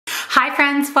Hi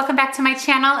friends, welcome back to my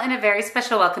channel and a very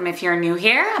special welcome if you're new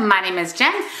here. My name is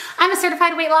Jen. I'm a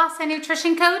certified weight loss and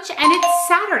nutrition coach and it's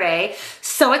Saturday,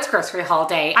 so it's grocery haul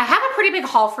day. I have a pretty big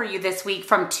haul for you this week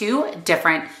from two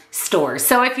different stores.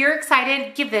 So if you're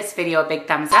excited, give this video a big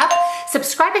thumbs up.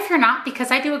 Subscribe if you're not because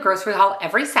I do a grocery haul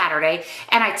every Saturday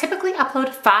and I typically upload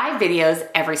 5 videos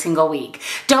every single week.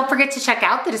 Don't forget to check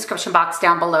out the description box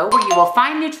down below where you will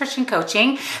find nutrition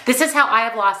coaching. This is how I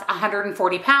have lost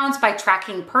 140 pounds by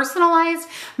tracking personalized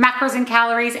macros and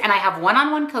calories, and I have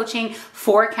one-on-one coaching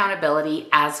for accountability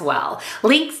as well.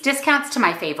 Links, discounts to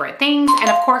my favorite things,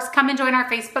 and of course, come and join our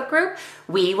Facebook group.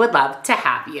 We would love to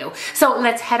have you. So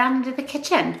let's head on into the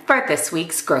kitchen for this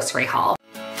week's grocery haul.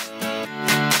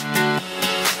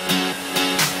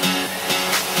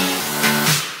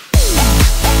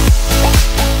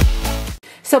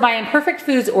 So my Imperfect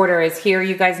Foods order is here.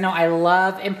 You guys know I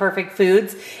love Imperfect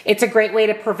Foods. It's a great way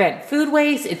to prevent food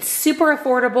waste. It's super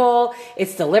affordable.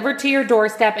 It's delivered to your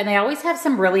doorstep and they always have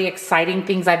some really exciting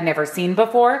things I've never seen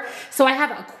before. So I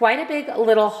have quite a big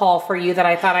little haul for you that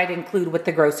I thought I'd include with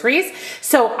the groceries.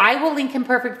 So I will link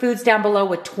Imperfect Foods down below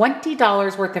with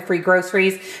 $20 worth of free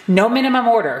groceries, no minimum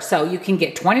order. So you can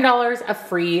get $20 of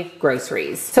free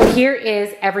groceries. So here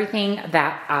is everything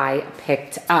that I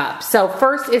picked up. So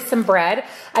first is some bread.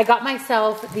 I got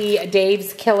myself the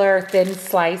Dave's Killer thin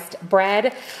sliced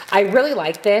bread. I really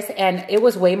like this and it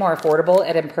was way more affordable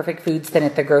at Imperfect Foods than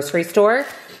at the grocery store.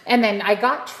 And then I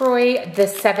got Troy the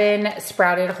 7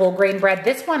 sprouted whole grain bread.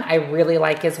 This one I really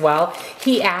like as well.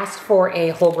 He asked for a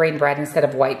whole grain bread instead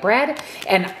of white bread,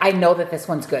 and I know that this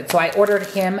one's good. So I ordered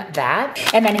him that.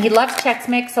 And then he loves Chex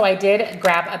Mix, so I did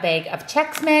grab a bag of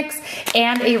Chex Mix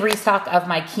and a restock of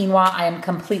my quinoa. I am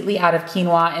completely out of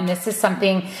quinoa, and this is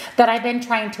something that I've been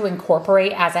trying to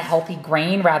incorporate as a healthy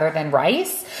grain rather than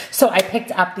rice. So I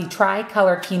picked up the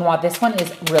tri-color quinoa. This one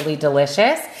is really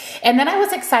delicious. And then I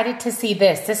was excited to see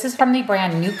this. This is from the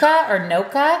brand Nuka or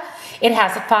Noka. It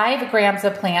has 5 grams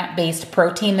of plant-based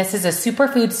protein. This is a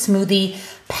superfood smoothie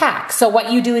pack. So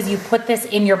what you do is you put this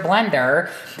in your blender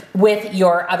with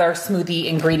your other smoothie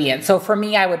ingredients. So for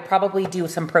me, I would probably do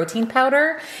some protein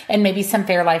powder and maybe some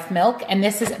Fairlife milk. And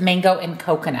this is mango and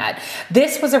coconut.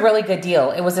 This was a really good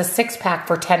deal. It was a 6-pack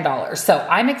for $10. So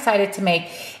I'm excited to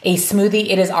make a smoothie.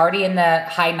 It is already in the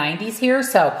high 90s here.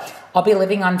 So I'll be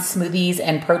living on smoothies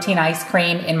and protein ice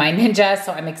cream in my Ninja,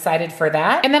 so I'm excited for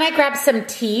that. And then I grabbed some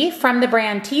tea from the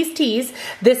brand Teas.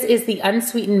 This is the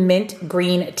unsweetened mint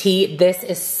green tea. This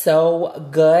is so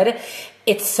good.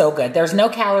 It's so good. There's no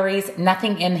calories,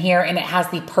 nothing in here, and it has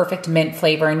the perfect mint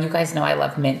flavor. And you guys know I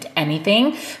love mint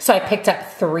anything. So I picked up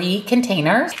 3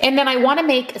 containers. And then I want to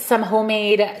make some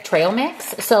homemade trail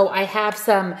mix. So I have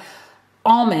some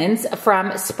almonds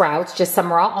from Sprouts, just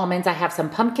some raw almonds. I have some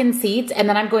pumpkin seeds, and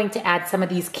then I'm going to add some of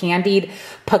these candied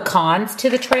pecans to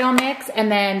the trail mix.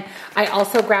 And then I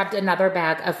also grabbed another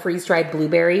bag of freeze-dried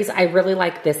blueberries. I really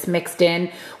like this mixed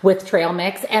in with trail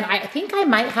mix. And I think I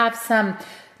might have some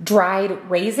dried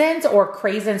raisins or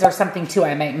craisins or something too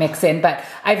I might mix in, but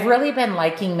I've really been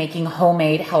liking making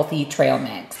homemade healthy trail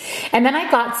mix. And then I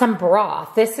got some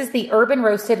broth. This is the urban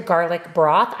roasted garlic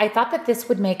broth. I thought that this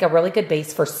would make a really good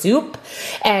base for soup,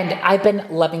 and I've been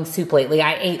loving soup lately.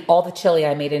 I ate all the chili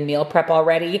I made in meal prep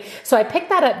already, so I picked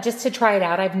that up just to try it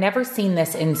out. I've never seen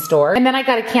this in store. And then I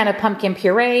got a can of pumpkin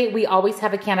puree. We always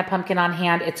have a can of pumpkin on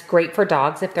hand. It's great for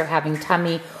dogs if they're having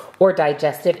tummy or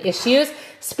digestive issues.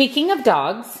 Speaking of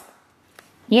dogs,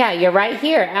 yeah, you're right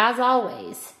here, as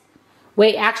always.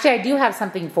 Wait, actually, I do have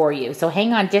something for you, so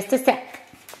hang on just a sec.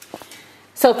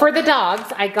 So for the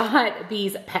dogs, I got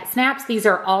these pet snaps. These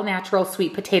are all natural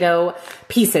sweet potato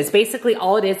pieces. Basically,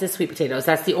 all it is sweet potatoes.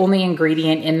 That's the only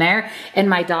ingredient in there, and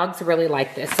my dogs really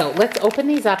like this. So let's open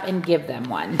these up and give them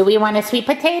one. Do we want a sweet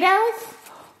potatoes?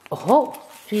 Oh,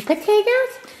 sweet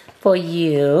potatoes? For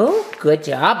you. Good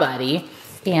job, buddy.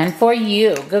 And for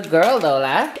you. Good girl,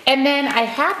 Lola. And then I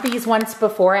had these once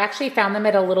before. I actually found them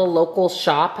at a little local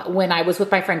shop when I was with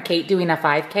my friend Kate doing a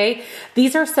 5K.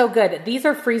 These are so good. These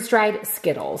are freeze-dried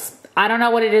Skittles. I don't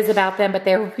know what it is about them, but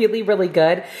they're really, really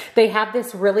good. They have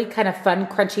this really kind of fun,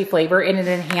 crunchy flavor, and it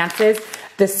enhances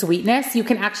the sweetness. You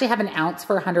can actually have an ounce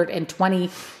for 120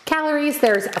 calories.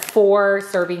 There's 4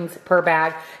 servings per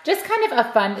bag. Just kind of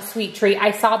a fun, sweet treat.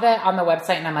 I saw that on the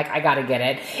website, and I'm like, I gotta get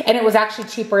it. And it was actually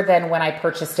cheaper than when I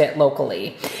purchased it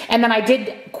locally. And then I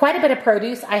did quite a bit of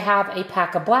produce. I have a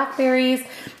pack of blackberries,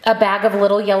 a bag of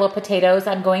little yellow potatoes.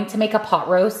 I'm going to make a pot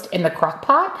roast in the crock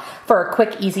pot for a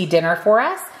quick, easy dinner for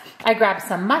us. I grabbed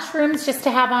some mushrooms just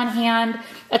to have on hand,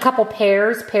 a couple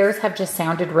pears. Pears have just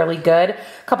sounded really good.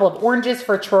 A couple of oranges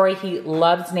for Troy. He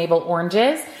loves navel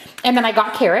oranges. And then I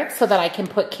got carrots so that I can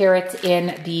put carrots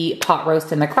in the pot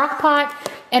roast in the crock pot.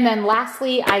 And then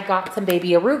lastly, I got some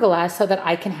baby arugula so that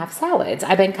I can have salads.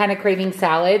 I've been kind of craving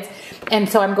salads. And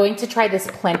so I'm going to try this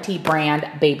Plenty brand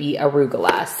baby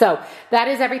arugula. So that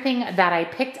is everything that I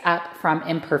picked up from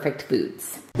Imperfect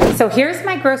Foods. So here's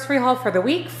my grocery haul for the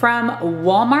week from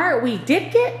Walmart. We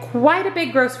did get quite a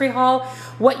big grocery haul.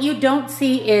 What you don't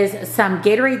see is some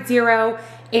Gatorade Zero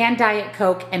and Diet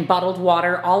Coke and bottled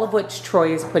water, all of which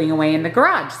Troy is putting away in the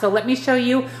garage. So let me show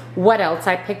you what else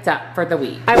I picked up for the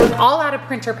week. I was all out of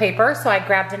printer paper, so I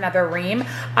grabbed another ream.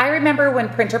 I remember when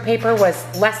printer paper was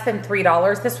less than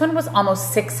 $3. This one was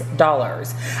almost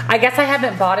 $6. I guess I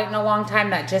haven't bought it in a long time.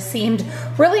 That just seemed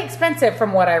really expensive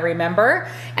from what I remember.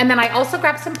 And then I also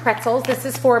grabbed some pretzels. This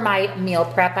is for my meal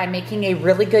prep. I'm making a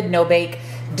really good no-bake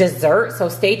dessert, so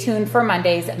stay tuned for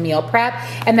Monday's meal prep.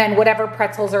 And then whatever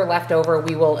pretzels are left over,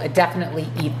 we will definitely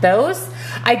eat those.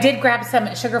 I did grab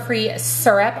some sugar-free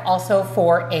syrup also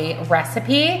for a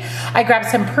recipe. I grabbed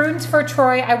some prunes for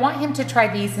Troy. I want him to try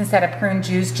these instead of prune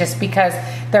juice just because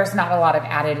there's not a lot of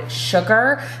added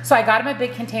sugar. So I got him a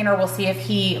big container. We'll see if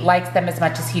he likes them as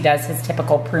much as he does his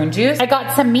typical prune juice. I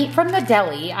got some meat from the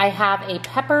deli. I have a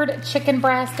peppered chicken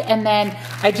breast, and then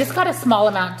I just got a small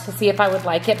amount to see if I would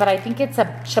like it, but I think it's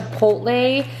a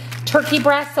Chipotle turkey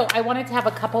breast, so I wanted to have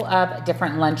a couple of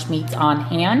different lunch meats on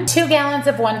hand. 2 gallons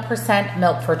of 1%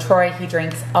 milk for Troy. He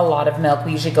drinks a lot of milk.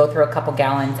 We usually go through a couple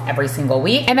gallons every single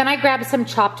week. And then I grabbed some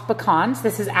chopped pecans.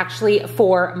 This is actually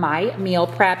for my meal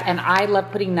prep, and I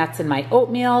love putting nuts in my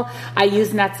oatmeal. I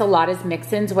use nuts a lot as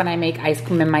mix-ins when I make ice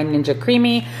cream in my Ninja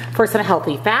Creamy for some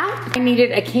healthy fat. I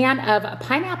needed a can of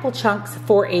pineapple chunks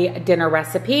for a dinner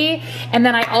recipe, and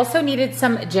then I also needed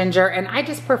some ginger, and I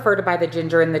just prefer to buy the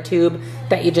ginger in the tube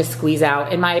that you just squeeze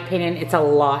out. In my opinion, it's a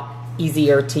lot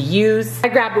easier to use. I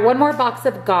grabbed one more box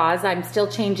of gauze. I'm still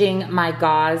changing my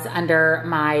gauze under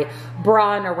my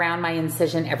bra and around my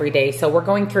incision every day. So we're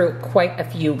going through quite a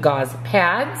few gauze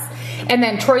pads. And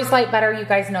then Troy's light butter, you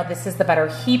guys know this is the butter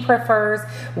he prefers.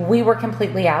 We were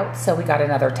completely out, so we got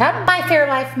another tub. My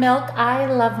Fairlife milk, I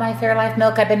love my Fairlife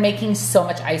milk. I've been making so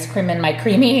much ice cream in my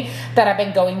creamy that I've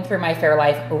been going through my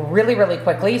Fairlife really, really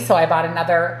quickly. So I bought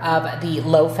another of the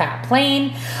low fat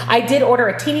plain. I did order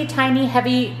a teeny tiny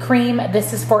heavy cream.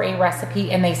 This is for a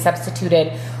recipe, and they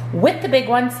substituted with the big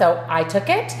one, so I took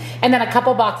it. And then a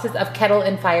couple boxes of Kettle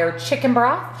and Fire chicken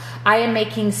broth. I am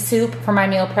making soup for my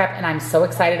meal prep, and I'm so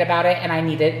excited about it, and I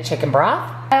needed chicken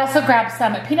broth. I also grabbed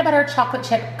some peanut butter chocolate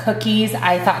chip cookies.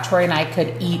 I thought Troy and I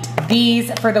could eat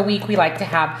these for the week. We like to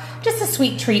have just a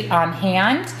sweet treat on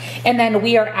hand. And then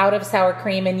we are out of sour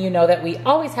cream, and you know that we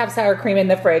always have sour cream in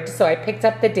the fridge, so I picked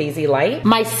up the Daisy Light.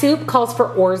 My soup calls for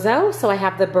orzo, so I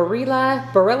have the Barilla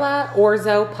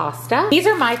orzo pasta. These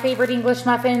are my favorite English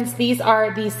muffins. These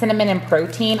are the cinnamon and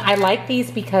protein. I like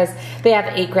these because they have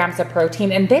 8 grams of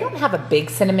protein, and they don't have a big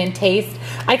cinnamon taste.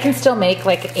 I can still make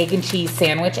like an egg and cheese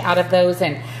sandwich out of those,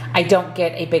 and I don't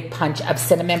get a big punch of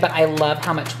cinnamon, but I love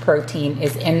how much protein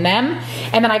is in them.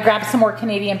 And then I grabbed some more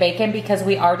Canadian bacon because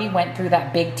we already went through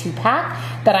that big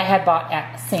 2-pack that I had bought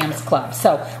at Sam's Club.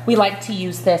 So we like to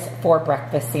use this for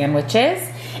breakfast sandwiches.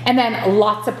 And then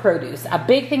lots of produce. A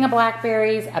big thing of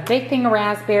blackberries, a big thing of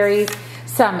raspberries,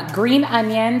 some green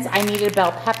onions. I needed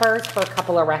bell peppers for a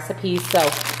couple of recipes, so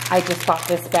I just bought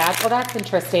this bag. Well, that's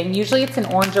interesting. Usually it's an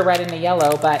orange, a red, and a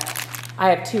yellow, but I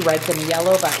have 2 reds and a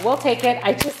yellow, but we'll take it.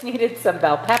 I just needed some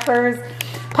bell peppers.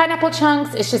 Pineapple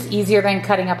chunks, it's just easier than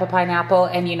cutting up a pineapple,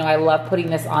 and you know I love putting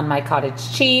this on my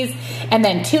cottage cheese. And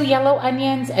then 2 yellow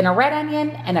onions and a red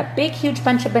onion and a big huge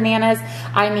bunch of bananas.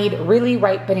 I need really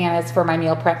ripe bananas for my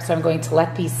meal prep, so I'm going to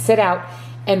let these sit out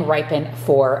and ripen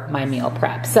for my meal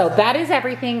prep. So that is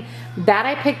everything that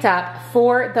I picked up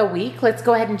for the week. Let's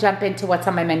go ahead and jump into what's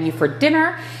on my menu for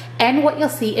dinner and what you'll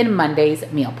see in Monday's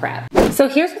meal prep. So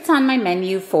here's what's on my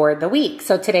menu for the week.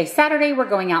 So today's Saturday, we're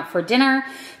going out for dinner.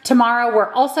 Tomorrow,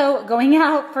 we're also going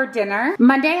out for dinner.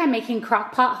 Monday, I'm making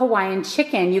crock pot Hawaiian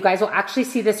chicken. You guys will actually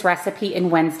see this recipe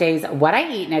in Wednesday's What I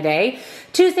Eat in a Day.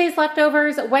 Tuesday's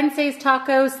leftovers, Wednesday's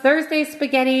tacos, Thursday's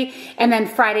spaghetti, and then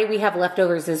Friday we have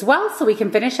leftovers as well, so we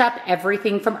can finish up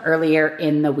everything from earlier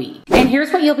in the week. And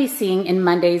here's what you'll be seeing in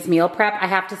Monday's meal prep. I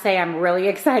have to say I'm really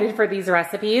excited for these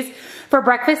recipes. For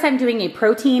breakfast, I'm doing a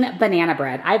protein banana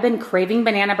bread. I've been craving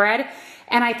banana bread,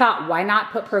 and I thought, why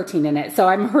not put protein in it? So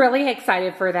I'm really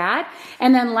excited for that.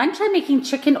 And then lunch, I'm making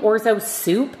chicken orzo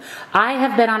soup. I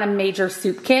have been on a major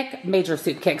soup kick.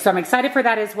 So I'm excited for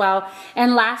that as well.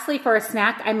 And lastly, for a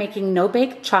snack, I'm making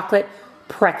no-bake chocolate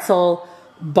pretzel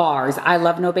bars. I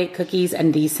love no-bake cookies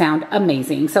and these sound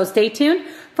amazing. So stay tuned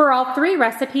for all 3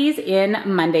 recipes in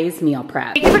Monday's meal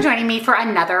prep. Thank you for joining me for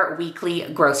another weekly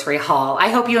grocery haul. I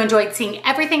hope you enjoyed seeing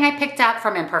everything I picked up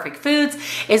from Imperfect Foods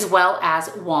as well as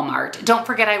Walmart. Don't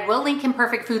forget, I will link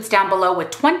Imperfect Foods down below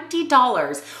with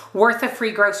 $20 worth of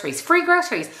free groceries. Free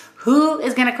groceries. Who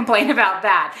is gonna complain about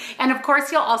that? And of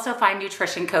course, you'll also find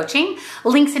nutrition coaching,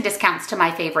 links and discounts to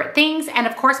my favorite things, and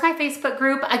of course, my Facebook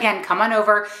group. Again, come on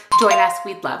over, join us.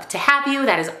 We'd love to have you.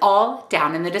 That is all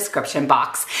down in the description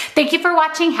box. Thank you for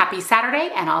watching. Happy Saturday,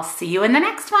 and I'll see you in the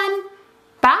next one.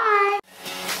 Bye.